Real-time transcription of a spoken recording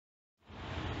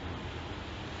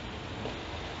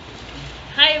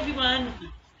Hi everyone.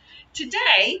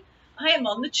 Today I am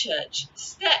on the church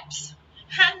steps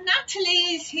and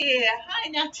Natalie is here. Hi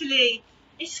Natalie.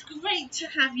 It's great to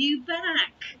have you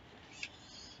back.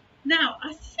 Now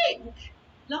I think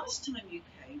last time you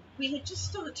came we had just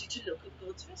started to look at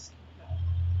God's rescue plan.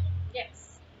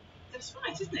 Yes. That's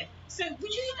right, isn't it? So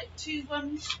would you like to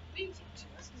read it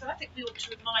to us? Because I think we ought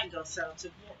to remind ourselves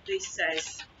of what this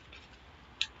says.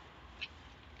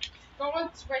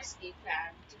 God's rescue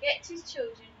plan to get his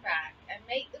children back and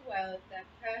make the world their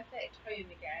perfect home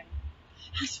again.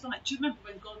 That's right. Do you remember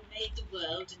when God made the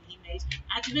world and he made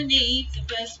Adam and Eve,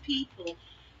 the first people,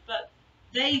 but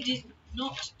they did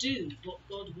not do what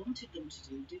God wanted them to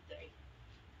do, did they?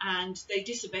 And they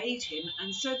disobeyed him,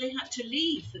 and so they had to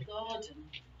leave the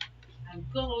garden.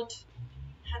 And God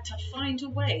had to find a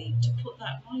way to put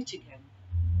that right again,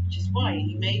 which is why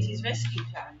he made his rescue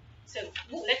plan. So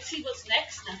let's see what's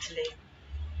next, Natalie.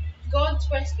 God's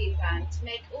rescue plan to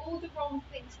make all the wrong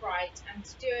things right and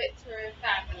to do it through a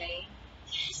family.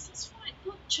 Yes, that's right.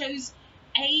 God chose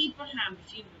Abraham,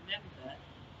 if you remember,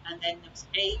 and then there was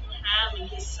Abraham and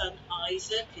his son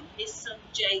Isaac and his son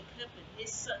Jacob and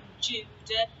his son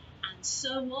Judah and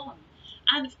so on.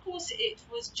 And of course it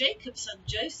was Jacob's son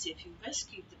Joseph who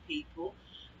rescued the people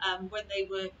when they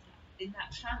were in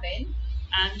that famine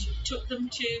and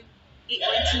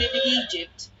went to live in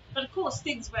Egypt. But of course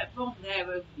things went wrong there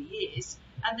over the years,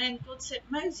 and then God sent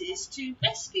Moses to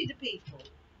rescue the people.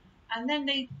 And then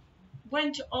they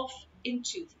went off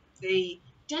into the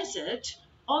desert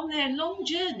on their long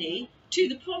journey to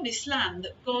the promised land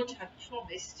that God had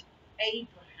promised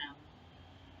Abraham.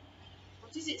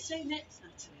 What does it say next,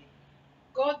 Natalie?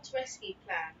 God's rescue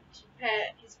plan to prepare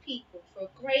his people for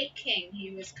a great king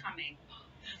who was coming.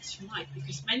 That's right,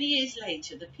 because many years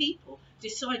later the people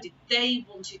decided they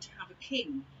wanted to have a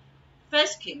king.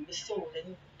 First king was Saul,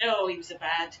 and he was a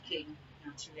bad king,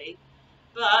 Natalie.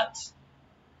 But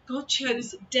God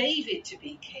chose David to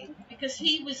be king because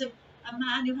he was a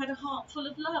man who had a heart full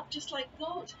of love, just like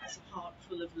God has a heart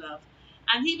full of love.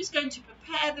 And he was going to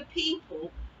prepare the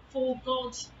people for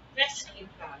God's rescue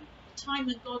plan, the time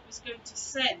when God was going to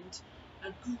send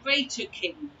a greater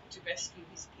king to rescue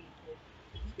his people.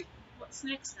 What's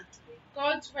next, Natalie?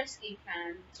 God's rescue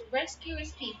plan to rescue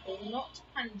his people, not to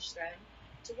punish them,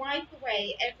 to wipe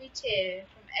away every tear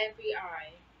from every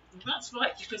eye. That's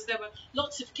right, because there were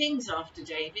lots of kings after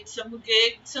David. Some were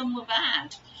good, some were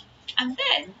bad. And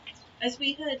then, as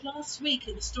we heard last week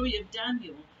in the story of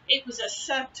Daniel, it was a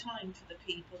sad time for the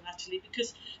people, Natalie,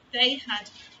 because they had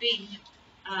been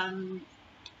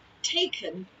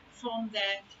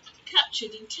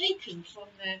captured and taken from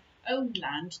their own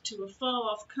land to a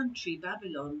far-off country,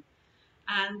 Babylon.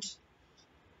 And,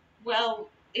 well,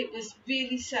 it was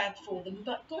really sad for them,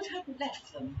 but God hadn't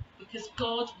left them because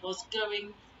God was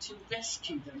going to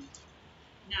rescue them.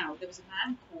 Now, there was a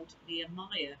man called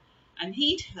Nehemiah, and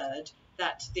he'd heard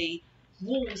that the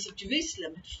walls of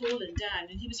Jerusalem had fallen down,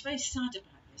 and he was very sad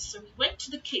about this. So he went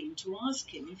to the king to ask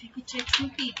him if he could take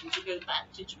some people to go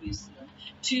back to Jerusalem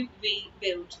to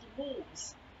rebuild the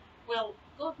walls. Well,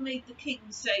 God made the king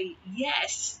say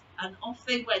yes, and off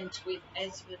they went with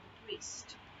Ezra the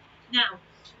priest. Now,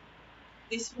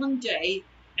 this one day,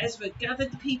 Ezra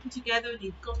gathered the people together and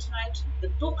he got out the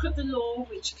book of the law,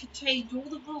 which contained all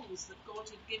the rules that God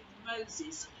had given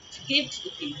Moses to give to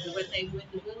the people when they were in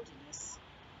the wilderness.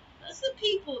 As the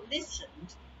people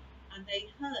listened and they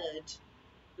heard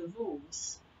the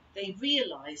rules, they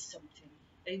realised something.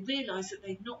 They realised that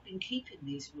they'd not been keeping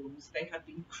these rules. They had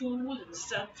been cruel and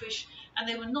selfish, and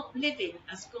they were not living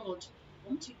as God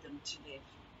wanted them to live.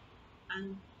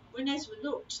 And when Ezra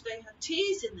looked, they had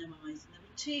tears in their eyes, and there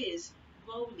were tears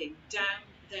rolling down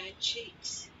their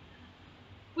cheeks.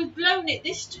 We've blown it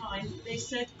this time, they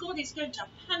said. God is going to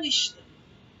punish them.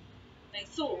 They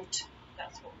thought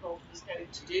that's what God was going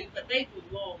to do, but they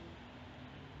were wrong.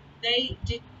 They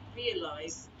didn't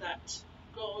realise that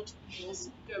God was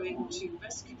going to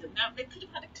rescue them. Now, they could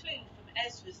have had a clue from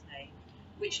Ezra's name,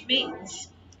 which means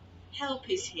help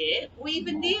is here, or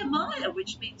even Nehemiah,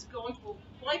 which means God will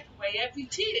wipe away every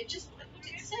tear, just like what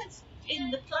it says in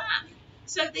the plan.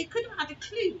 So they could have had a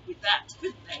clue with that,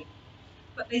 couldn't they?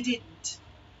 But they didn't.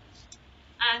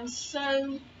 And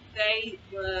so they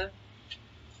were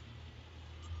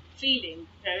feeling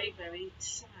very, very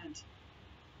sad.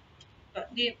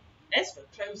 But Ezra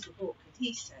closed the book and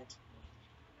he said,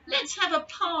 let's have a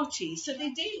party. So they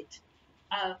did.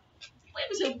 It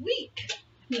was a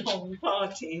week-long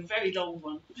party, a very long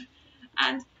one.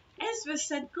 And Ezra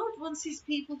said God wants his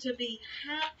people to be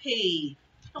happy,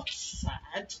 not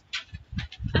sad.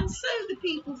 And so the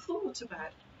people thought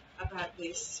about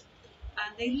this.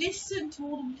 And they listened to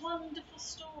all the wonderful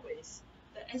stories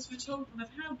that Ezra told them of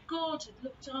how God had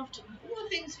looked after them. All the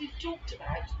things we've talked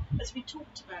about as we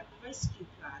talked about the rescue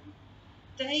plan.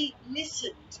 They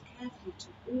listened carefully to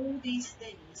all these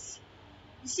things.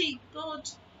 You see, God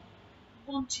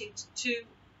wanted to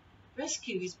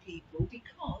rescue his people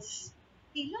because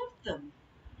he loved them.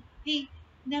 He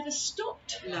never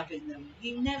stopped loving them.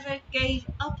 He never gave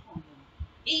up on them,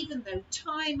 even though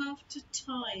time after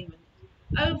time and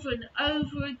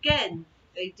over again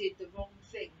they did the wrong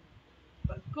thing.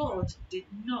 But God did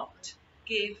not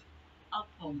give up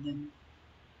on them.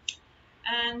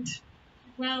 And,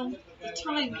 well, the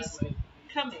time was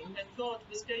coming when God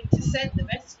was going to send the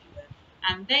rescuer,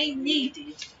 and they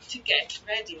needed to get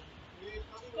ready.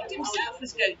 God himself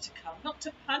was going to come, not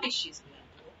to punish his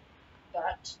people,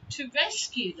 but to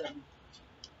rescue them.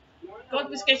 God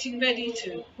was getting ready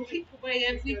to wipe away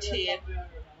every tear,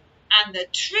 and the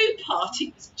true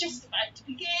party was just about to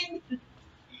begin.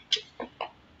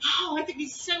 Oh, I think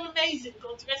it's so amazing,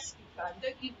 God's rescue plan,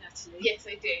 don't you, Natalie? Yes,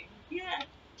 I do. Yeah.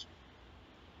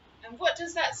 And what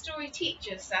does that story teach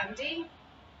us, Sandy?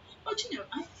 Well, do you know,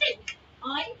 I think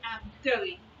I am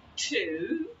going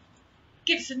to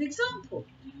give us an example.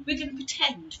 We're going to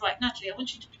pretend, right, Natalie, I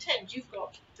want you to pretend you've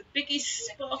got the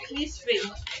biggest, sparkliest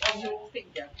ring on your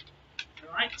finger,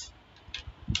 all right?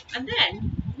 And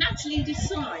then Natalie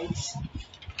decides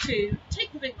to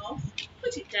take the ring off,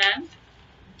 put it down,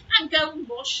 and go and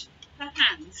wash her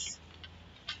hands.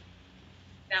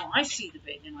 Now, I see the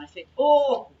ring and I think,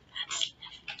 oh, that's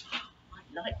lovely.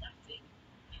 I like that ring.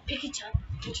 Pick it up,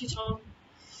 put it on.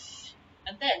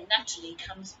 And then Natalie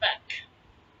comes back.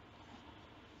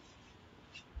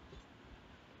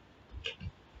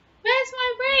 Where's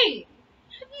my ring?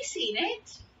 Have you seen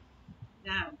it?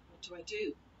 Now, what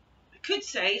do? I could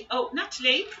say, oh,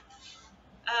 Natalie,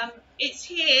 it's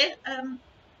here.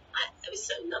 It was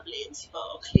so lovely and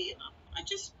sparkly, and I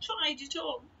just tried it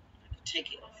on. I could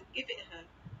take it off and give it her.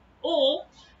 Or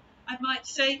I might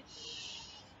say,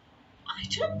 I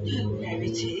don't know where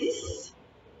it is.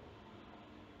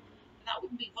 That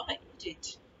wouldn't be right, would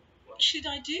it? What should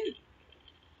I do?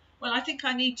 Well, I think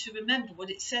I need to remember what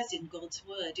it says in God's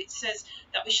word. It says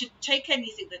that we shouldn't take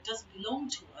anything that doesn't belong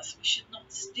to us. We should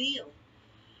not steal.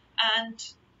 And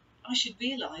I should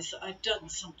realise that I've done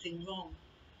something wrong.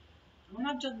 And when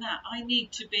I've done that, I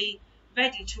need to be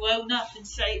ready to own up and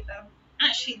say,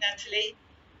 actually, Natalie,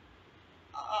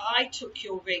 I took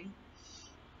your ring.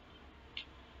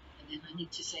 And then I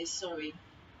need to say sorry.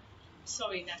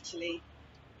 Sorry, Natalie.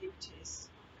 Here it is.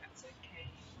 That's okay.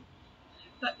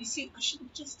 But you see, I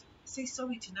shouldn't just say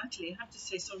sorry to Natalie. I have to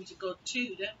say sorry to God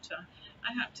too, don't I?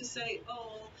 I have to say,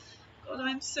 oh, God,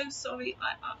 I'm so sorry.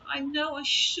 I know I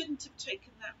shouldn't have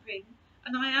taken that ring.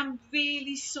 And I am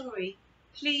really sorry.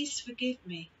 Please forgive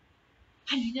me.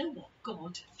 And you know what?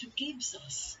 God forgives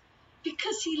us.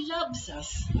 Because he loves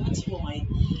us. That's why.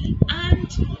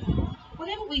 And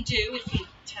whatever we do, if we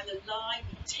tell a lie,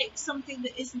 we take something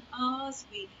that isn't ours,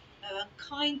 we are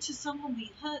unkind to someone,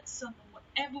 we hurt someone,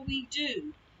 whatever we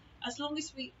do, as long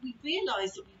as we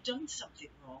realise that we've done something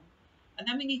wrong, and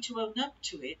then we need to own up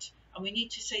to it, and we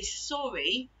need to say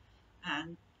sorry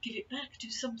and give it back, do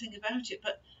something about it,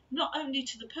 but not only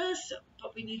to the person,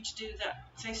 but we need to do that,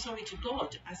 say sorry to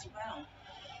God as well.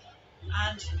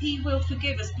 And he will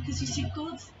forgive us, because you see,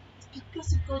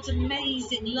 because of God's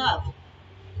amazing love,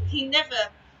 he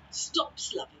never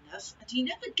stops loving us, and he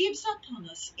never gives up on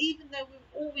us, even though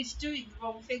we're always doing the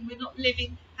wrong thing. We're not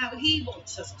living how he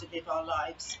wants us to live our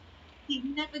lives. He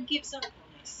never gives up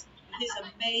on us. His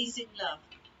amazing love.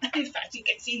 In fact, it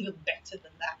gets even better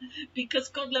than that, because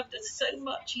God loved us so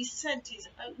much, he sent his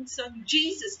own son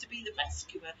Jesus to be the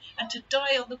rescuer and to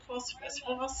die on the cross for us,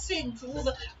 for our sin, for all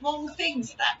the wrong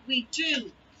things that we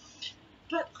do.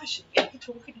 But I shouldn't be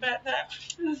talking about that,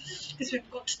 because we haven't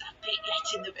got to that bit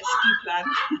yet in the rescue plan.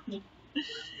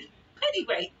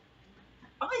 Anyway,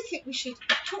 I think we should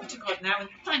talk to God now and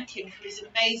thank him for his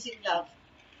amazing love.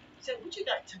 So would you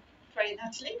like to pray,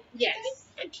 Natalie? Yes. Okay,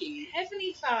 thank you.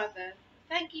 Heavenly Father,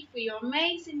 thank you for your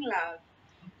amazing love.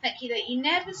 Thank you that you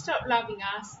never stop loving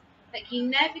us, that you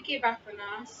never give up on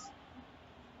us.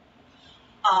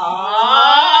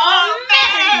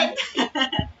 Amen.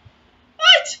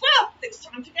 Right, well, it's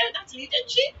time to go, Natalie,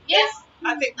 don't you? Yes.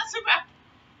 I think that's a wrap.